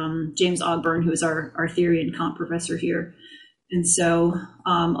was James Ogburn, who is our theory and comp professor here. And so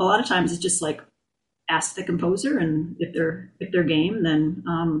a lot of times it's just like, ask the composer, and if they're game, then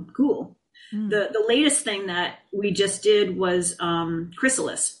cool. The latest thing that we just did was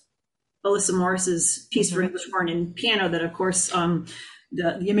Chrysalis, Alyssa Morris's piece for English horn and piano, that of course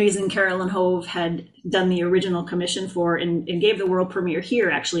the amazing Carolyn Hove had done the original commission for, and gave the world premiere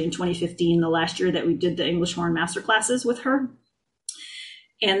here actually in 2015, the last year that we did the English horn master classes with her.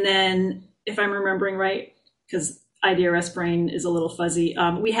 And then, if I'm remembering right, because IDRS brain is a little fuzzy,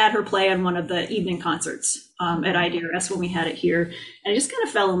 we had her play on one of the evening concerts at IDRS when we had it here. And I just kind of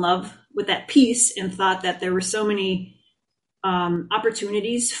fell in love with that piece and thought that there were so many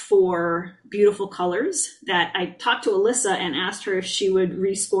opportunities for beautiful colors that I talked to Alyssa and asked her if she would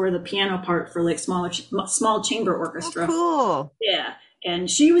rescore the piano part for like small chamber orchestra. Oh, cool. Yeah. And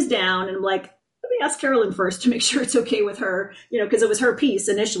she was down, and I'm like, let me ask Carolyn first to make sure it's okay with her, because it was her piece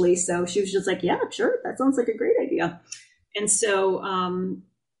initially. So she was just like, yeah, sure, that sounds like a great idea. And so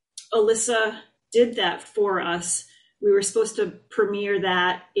Alyssa did that for us. We were supposed to premiere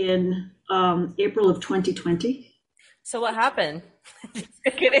that in April of 2020. So what happened?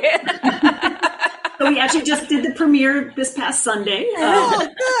 So we actually just did the premiere this past Sunday. Oh,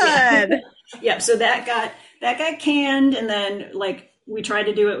 good. Yeah, so that got canned, and then we tried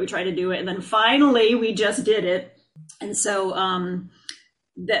to do it, and then finally we just did it. And so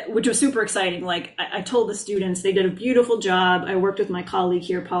which was super exciting. I told the students, they did a beautiful job. I worked with my colleague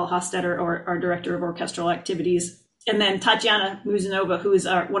here, Paul Hostetter, our director of orchestral activities. And then Tatiana Muzanova, who is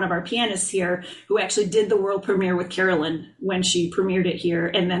one of our pianists here, who actually did the world premiere with Carolyn when she premiered it here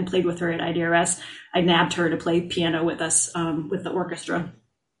and then played with her at IDRS. I nabbed her to play piano with us with the orchestra.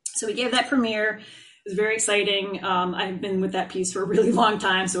 So we gave that premiere. It was very exciting. I've been with that piece for a really long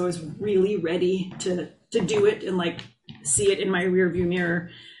time, so I was really ready to do it and see it in my rearview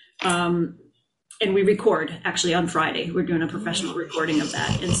mirror. And we record actually on Friday. We're doing a professional recording of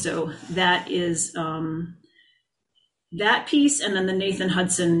that. And so that is that piece, and then the Nathan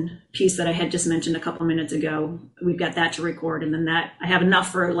Hudson piece that I had just mentioned a couple minutes ago. We've got that to record, and then that I have enough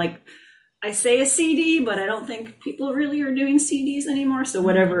for I say a CD, but I don't think people really are doing CDs anymore. So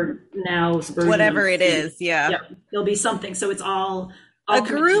whatever now's version, whatever it is, yeah, there'll be something. So it's all a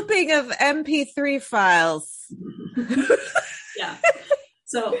grouping of MP3 files. Yeah.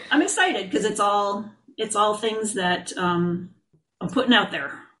 So I'm excited because it's all things that I'm putting out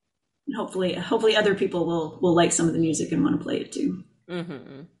there. And hopefully other people will like some of the music and want to play it too.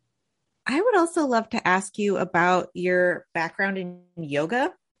 Mm-hmm. I would also love to ask you about your background in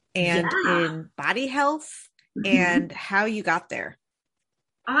yoga and in body health and how you got there.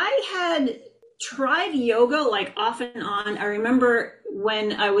 I had tried yoga off and on. I remember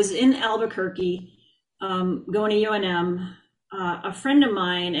when I was in Albuquerque, going to UNM, a friend of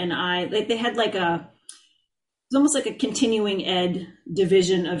mine and I, they had it was almost like a continuing ed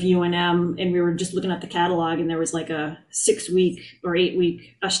division of UNM, and we were just looking at the catalog, and there was a 6-week or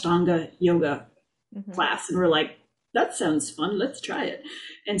 8-week Ashtanga yoga class, and we're like, that sounds fun, let's try it.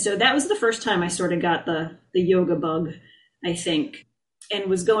 And so that was the first time I sort of got the yoga bug, I think, and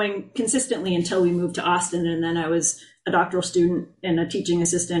was going consistently until we moved to Austin, and then I was a doctoral student and a teaching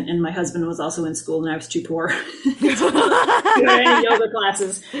assistant, and my husband was also in school, and I was too poor to do any yoga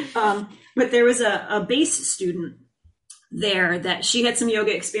classes. But there was a bass student there that she had some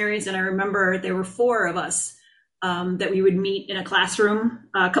yoga experience, and I remember there were 4 of us that we would meet in a classroom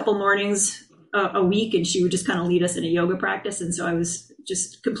a couple mornings a week, and she would just kind of lead us in a yoga practice. And so I was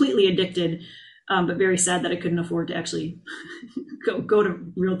just completely addicted, but very sad that I couldn't afford to actually go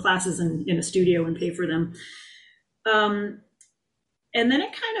to real classes in a studio and pay for them. And then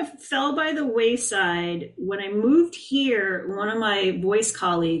it kind of fell by the wayside. When I moved here, one of my voice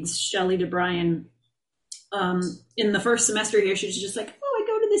colleagues, Shelley DeBryan, in the first semester here, she was just like, oh, I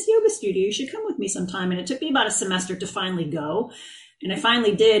go to this yoga studio. You should come with me sometime. And it took me about a semester to finally go. And I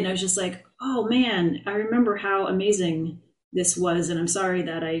finally did. And I was just like, oh, man, I remember how amazing this was. And I'm sorry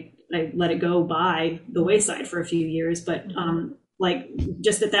that I let it go by the wayside for a few years. But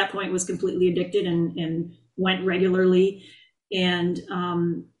just at that point was completely addicted and went regularly. And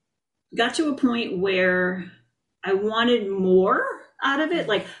got to a point where I wanted more out of it.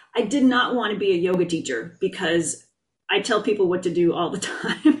 I did not want to be a yoga teacher because I tell people what to do all the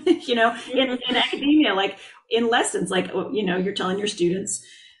time, in academia, in lessons, you're telling your students,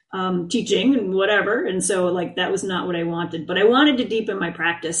 teaching and whatever. And so that was not what I wanted, but I wanted to deepen my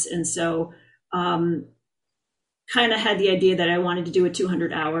practice. And so kind of had the idea that I wanted to do a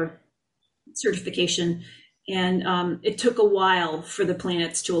 200-hour certification. And it took a while for the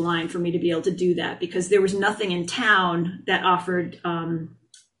planets to align for me to be able to do that because there was nothing in town that offered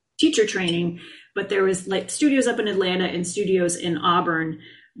teacher training, but there was studios up in Atlanta and studios in Auburn,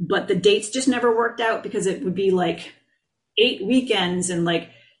 but the dates just never worked out because it would be 8 weekends, and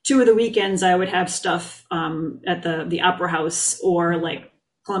 2 of the weekends I would have stuff at the Opera House or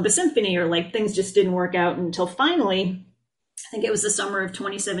Columbus Symphony, or things just didn't work out until finally, I think it was the summer of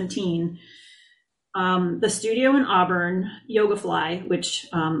 2017. The studio in Auburn, Yoga Fly, which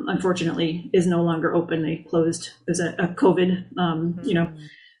unfortunately is no longer open. They closed. It was a COVID,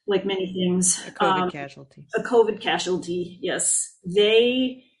 like many things. A COVID casualty. A COVID casualty, yes.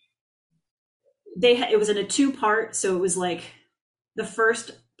 It was in a 2-part. So it was the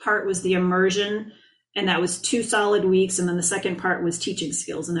first part was the immersion, and that was 2 solid weeks. And then the second part was teaching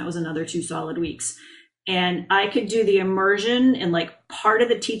skills, and that was another 2 solid weeks. And I could do the immersion and part of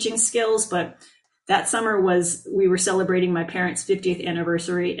the teaching skills, but that summer we were celebrating my parents' 50th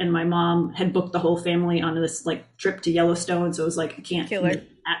anniversary, and my mom had booked the whole family on this like trip to Yellowstone. So it was like, I can't. Killer.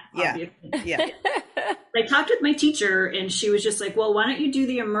 Yeah. Yeah. I talked with my teacher, and she was just like, well, why don't you do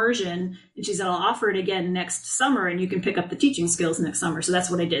the immersion? And she said, I'll offer it again next summer, and you can pick up the teaching skills next summer. So that's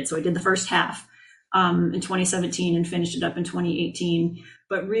what I did. So I did the first half in 2017 and finished it up in 2018,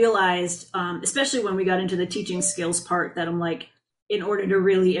 but realized, especially when we got into the teaching skills part, that I'm like, in order to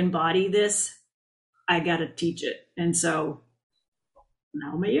really embody this, I got to teach it. And so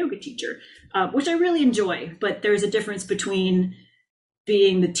now I'm a yoga teacher, which I really enjoy, but there's a difference between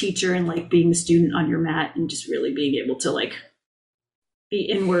being the teacher and like being the student on your mat and just really being able to like be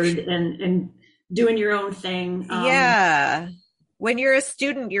inward and doing your own thing. Yeah. When you're a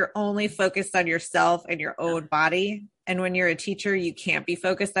student, you're only focused on yourself and your own body. And when you're a teacher, you can't be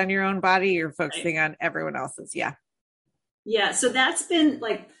focused on your own body. You're focusing on everyone else's. Yeah. Yeah. So that's been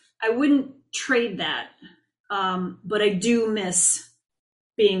like, I wouldn't trade that. But I do miss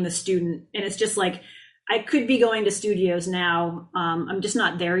being the student. And it's just like, I could be going to studios now. I'm just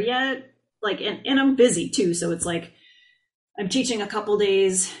not there yet. Like, and I'm busy too. So it's like, I'm teaching a couple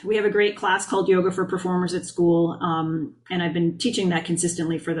days. We have a great class called Yoga for Performers at school. And I've been teaching that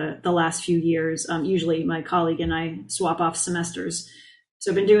consistently for the last few years. Usually my colleague and I swap off semesters.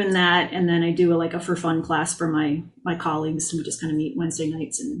 So I've been doing that. And then I do a for fun class for my colleagues. We just kind of meet Wednesday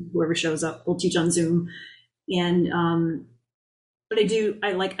nights, and whoever shows up, we'll teach on Zoom. And, but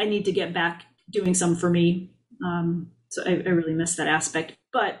I need to get back doing some for me. So I really miss that aspect,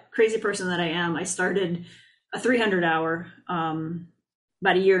 but crazy person that I am, I started a 300 hour,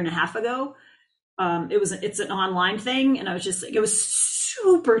 about a year and a half ago. It's an online thing. And I was just like, it was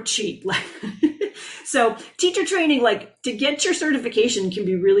super cheap. So teacher training, like to get your certification can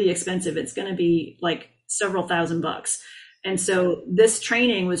be really expensive. It's going to be like several $1,000s. And so this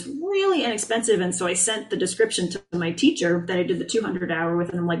training was really inexpensive. And so I sent the description to my teacher that I did the 200 hour with.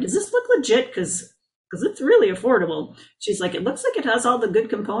 And I'm like, does this look legit? Because it's really affordable. She's like, it looks like it has all the good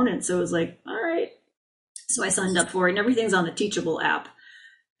components. So I was like, all right. So I signed up for it, and everything's on the Teachable app.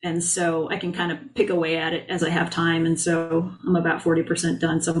 And so I can kind of pick away at it as I have time. And so I'm about 40%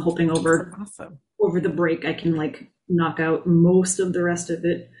 done. So I'm hoping over the break, I can like knock out most of the rest of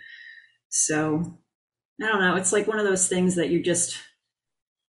it. So I don't know. It's like one of those things that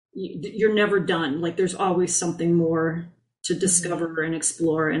you're never done. Like there's always something more to discover and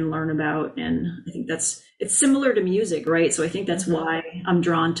explore and learn about. And I think it's similar to music, right? So I think that's why I'm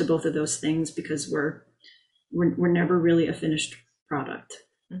drawn to both of those things, because we're never really a finished product.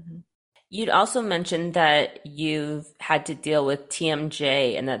 Mm-hmm. You'd also mentioned that you've had to deal with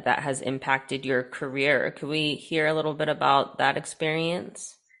TMJ and that has impacted your career. Could we hear a little bit about that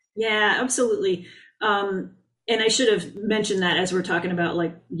experience? Yeah, absolutely. And I should have mentioned that as we're talking about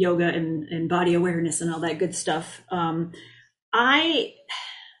like yoga and body awareness and all that good stuff. When I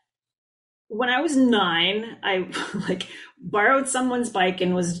was 9, I like borrowed someone's bike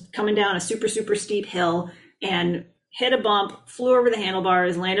and was coming down a super, super steep hill and hit a bump, flew over the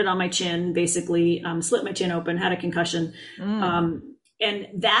handlebars, landed on my chin, basically slit my chin open, had a concussion. And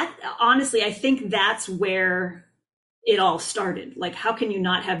that, honestly, I think that's where it all started. Like, how can you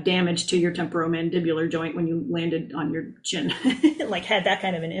not have damage to your temporomandibular joint when you landed on your chin? Like, had that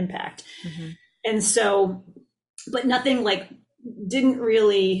kind of an impact. Mm-hmm. And so, but nothing like, didn't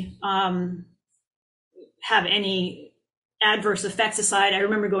really have any adverse effects aside. I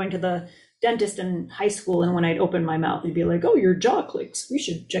remember going to the dentist in high school, and when I'd open my mouth, he'd be like, "Oh, your jaw clicks. We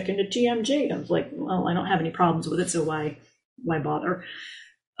should check into TMJ." I was like, "Well, I don't have any problems with it, so why bother?"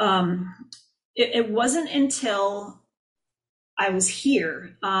 It wasn't until I was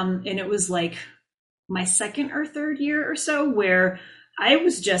here, and it was like my second or third year or so, where I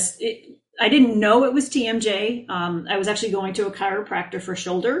was I didn't know it was TMJ. I was actually going to a chiropractor for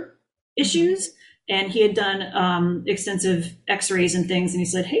shoulder issues. And he had done extensive x-rays and things. And he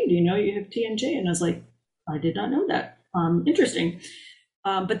said, "Hey, do you know you have TMJ?" And I was like, "I did not know that. Interesting."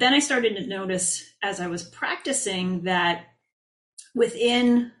 But then I started to notice as I was practicing that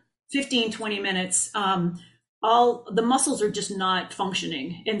within 15, 20 minutes, all the muscles are just not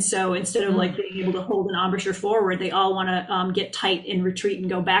functioning. And so instead of like being able to hold an embouchure forward, they all want to get tight and retreat and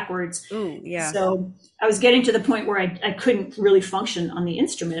go backwards. Ooh, yeah. So I was getting to the point where I couldn't really function on the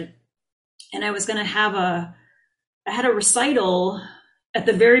instrument. And I was going to I had a recital at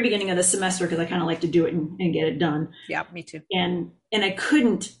the very beginning of the semester, because I kind of like to do it and get it done. Yeah, me too. And I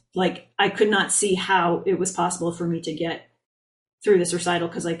could not see how it was possible for me to get through this recital,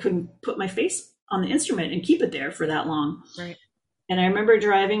 because I couldn't put my face on the instrument and keep it there for that long. Right. And I remember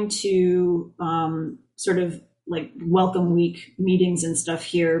driving to sort of like welcome week meetings and stuff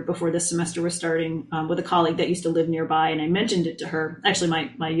here before this semester was starting, with a colleague that used to live nearby. And I mentioned it to her,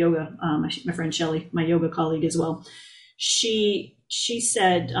 actually my yoga, my friend Shelly, my yoga colleague as well. She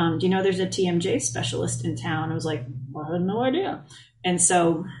said, do you know there's a TMJ specialist in town? I was like, well, I had no idea. And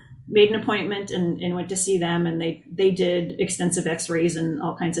so made an appointment and went to see them, and they did extensive x-rays and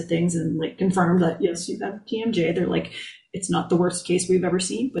all kinds of things, and like confirmed that yes, you have TMJ. They're like, it's not the worst case we've ever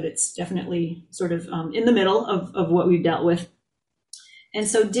seen, but it's definitely sort of in the middle of what we've dealt with. And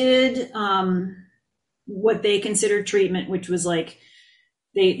so did what they considered treatment, which was like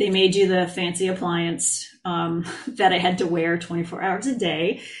they made you the fancy appliance that I had to wear 24 hours a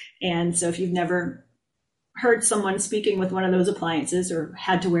day. And so if you've never heard someone speaking with one of those appliances or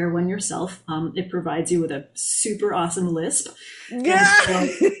had to wear one yourself, it provides you with a super awesome lisp. Yeah. So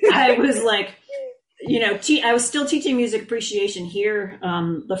I was like, I was still teaching music appreciation here,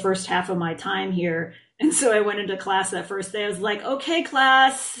 the first half of my time here. And so I went into class that first day. I was like, okay,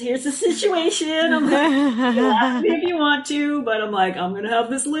 class, here's the situation. I'm like, you ask me if you want to, but I'm like, I'm going to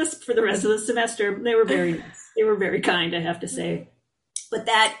have this lisp for the rest of the semester. They were very nice. They were very kind, I have to say. But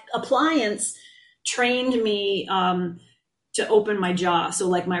that appliance trained me to open my jaw. So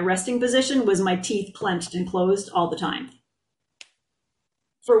like my resting position was my teeth clenched and closed all the time.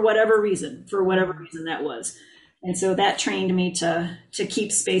 For whatever reason that was. And so that trained me to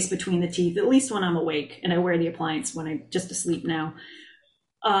keep space between the teeth, at least when I'm awake. And I wear the appliance when I'm just asleep now.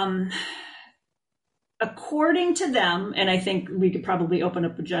 According to them, and I think we could probably open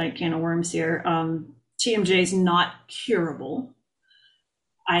up a giant can of worms here, TMJ is not curable.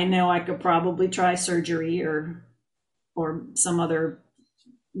 I know I could probably try surgery or some other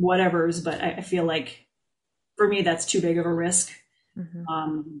whatevers, but I feel like for me, that's too big of a risk.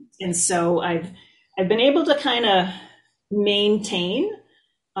 Mm-hmm. And so I've been able to kind of maintain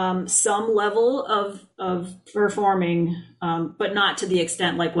some level of performing, but not to the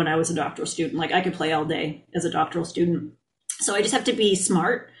extent like when I was a doctoral student. Like I could play all day as a doctoral student. So I just have to be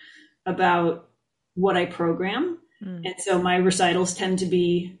smart about what I program. Mm. And so my recitals tend to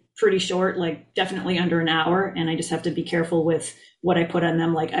be pretty short, like definitely under an hour. And I just have to be careful with what I put on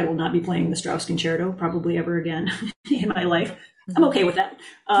them. Like I will not be playing the Strauss Concerto probably ever again in my life. I'm okay with that.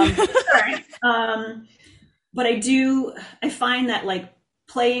 All right. But I find that like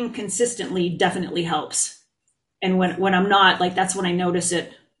playing consistently definitely helps. And when I'm not, like, that's when I notice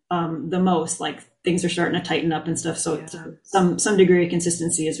it the most, like things are starting to tighten up and stuff. So yeah. Some degree of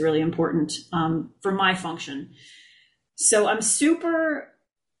consistency is really important for my function. So I'm super,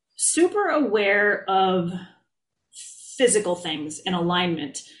 super aware of physical things and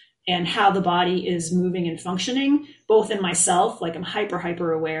alignment and how the body is moving and functioning, both in myself, like I'm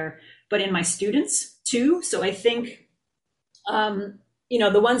hyper aware, but in my students too. So I think,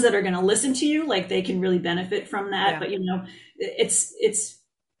 the ones that are going to listen to you, like they can really benefit from that. Yeah. But, it's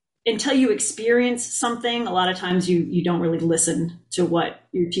until you experience something, a lot of times you don't really listen to what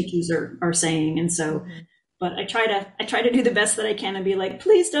your teachers are saying. And so, but I try to do the best that I can and be like,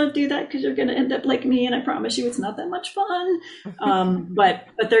 please don't do that because you're going to end up like me. And I promise you, it's not that much fun. But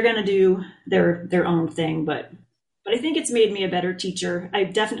they're going to do their own thing. But I think it's made me a better teacher. I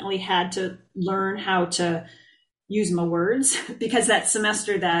definitely had to learn how to use my words because that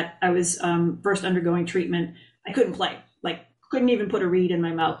semester that I was first undergoing treatment, I couldn't play, like couldn't even put a reed in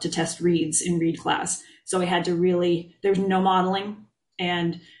my mouth to test reeds in reed class. So I had to there was no modeling,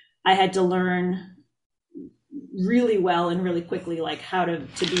 and I had to learn really well and really quickly, like how to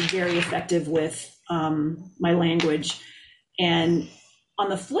be very effective with my language. And on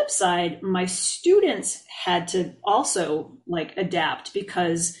the flip side, my students had to also like adapt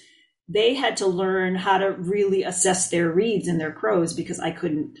because they had to learn how to really assess their reeds and their crows because I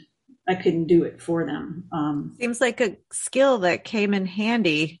couldn't do it for them. Seems like a skill that came in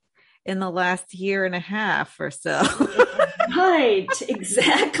handy in the last year and a half or so. Right,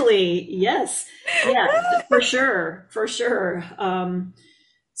 exactly. Yes. Yeah, for sure.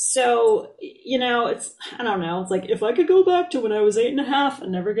 So, I don't know. It's like, if I could go back to when I was 8.5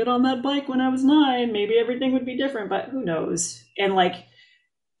 and never get on that bike when I was 9, maybe everything would be different, but who knows? And like,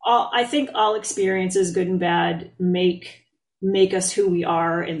 I think all experiences, good and bad, make us who we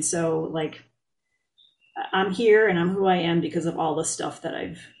are. And so like, I'm here and I'm who I am because of all the stuff that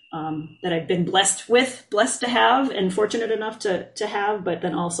I've been blessed to have and fortunate enough to have, but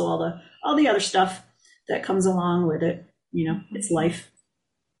then also all the other stuff that comes along with it. It's life.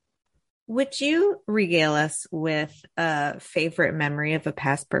 Would you regale us with a favorite memory of a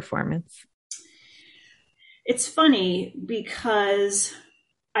past performance? It's funny because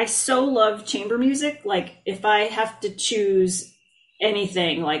I so love chamber music. Like if I have to choose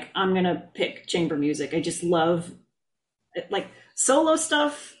anything, like I'm going to pick chamber music. I just love like solo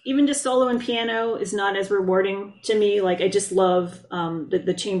stuff. Even just solo and piano is not as rewarding to me. Like I just love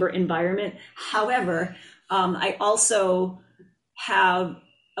the chamber environment. However, I also have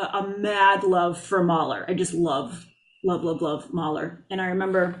a mad love for Mahler. I just love Mahler. And I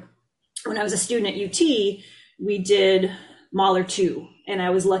remember when I was a student at UT, we did Mahler 2, and I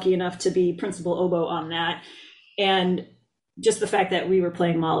was lucky enough to be principal oboe on that. And just the fact that we were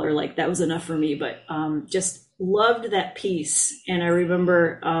playing Mahler, like that was enough for me, but just loved that piece. And I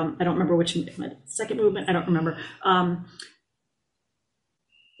remember, I don't remember which second movement, I don't remember.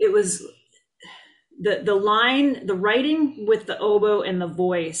 It was the line, the writing with the oboe and the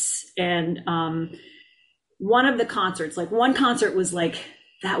voice. And one of the concerts, like one concert was like,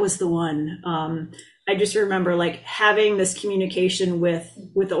 that was the one. I just remember like having this communication with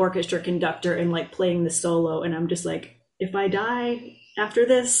the orchestra conductor and like playing the solo. And I'm just like, if I die after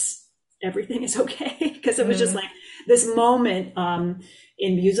this, everything is okay. Because it was just like this moment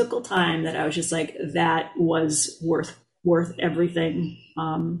in musical time that I was just like, that was worth everything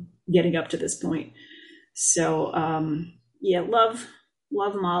getting up to this point. So yeah, love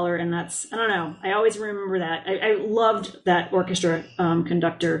Mahler. And that's, I don't know, I always remember that. I loved that orchestra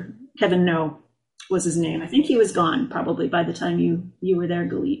conductor. Kevin No was his name. I think he was gone probably by the time you were there,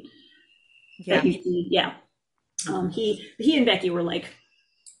 Galit. Yeah. Yeah. He and Becky were like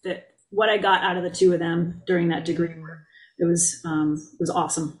what I got out of the two of them during that degree work. It was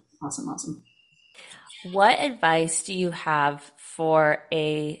awesome. What advice do you have for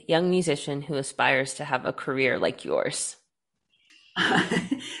a young musician who aspires to have a career like yours?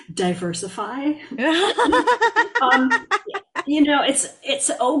 Diversify.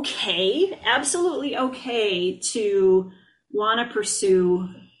 It's okay, absolutely okay to want to pursue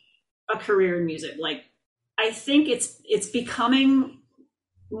a career in music. Like, I think it's becoming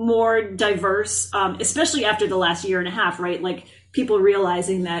more diverse, especially after the last year and a half, right? Like people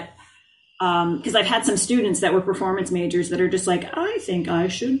realizing that, because I've had some students that were performance majors that are just like, I think I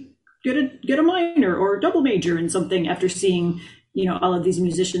should get a minor or a double major in something after seeing, all of these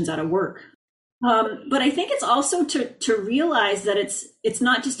musicians out of work. But I think it's also to realize that it's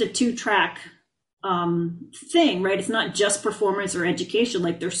not just a 2-track thing, right? It's not just performance or education.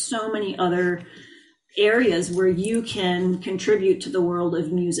 Like there's so many other areas where you can contribute to the world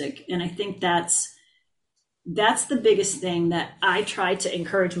of music. And I think that's the biggest thing that I try to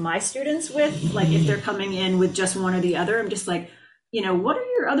encourage my students with. Like if they're coming in with just one or the other, I'm just like, what are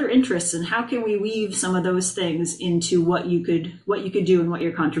your other interests and how can we weave some of those things into what you could do and what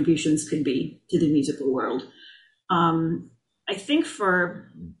your contributions could be to the musical world. I think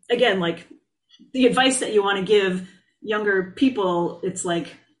again, like the advice that you want to give younger people, it's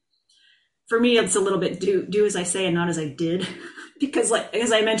like, for me, it's a little bit do as I say and not as I did, because like,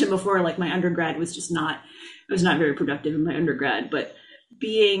 as I mentioned before, like my undergrad was just I was not very productive in my undergrad, but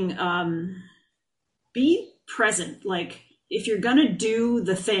be present. Like if you're going to do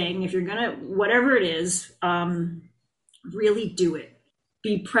the thing, if you're going to, whatever it is, really do it.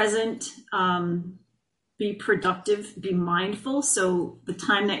 Be present, be productive, be mindful. So the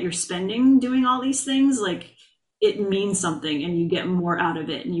time that you're spending doing all these things, like it means something and you get more out of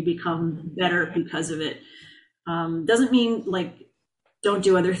it and you become better because of it. Doesn't mean like don't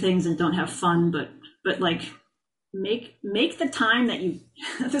do other things and don't have fun, but like make the time that you,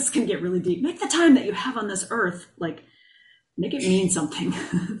 this can get really deep, make the time that you have on this earth, like make it mean something.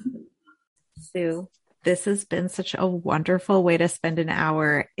 Sue, this has been such a wonderful way to spend an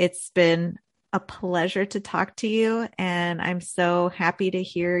hour. It's been a pleasure to talk to you, and I'm so happy to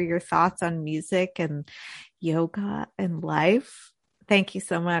hear your thoughts on music and yoga and life. Thank you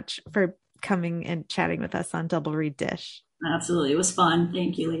so much for coming and chatting with us on Double Reed Dish. Absolutely. It was fun.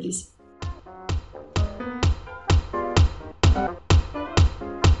 Thank you, ladies.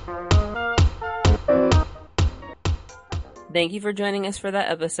 Thank you for joining us for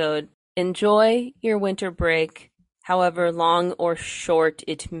that episode. Enjoy your winter break, however long or short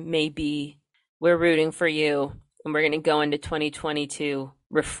it may be. We're rooting for you, and we're going to go into 2022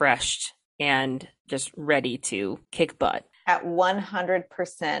 refreshed and just ready to kick butt. At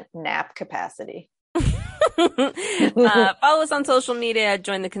 100% nap capacity. Follow us on social media,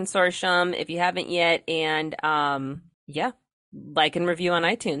 join the consortium if you haven't yet, and like and review on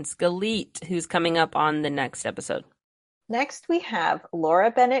iTunes. Galit, who's coming up on the next episode. Next, we have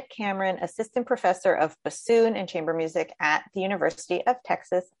Laura Bennett Cameron, Assistant Professor of Bassoon and Chamber Music at the University of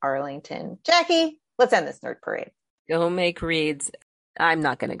Texas, Arlington. Jackie, let's end this nerd parade. Go make reads. I'm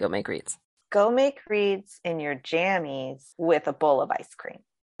not going to go make reads. Go make reads in your jammies with a bowl of ice cream.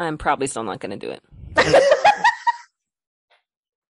 I'm probably still not going to do it.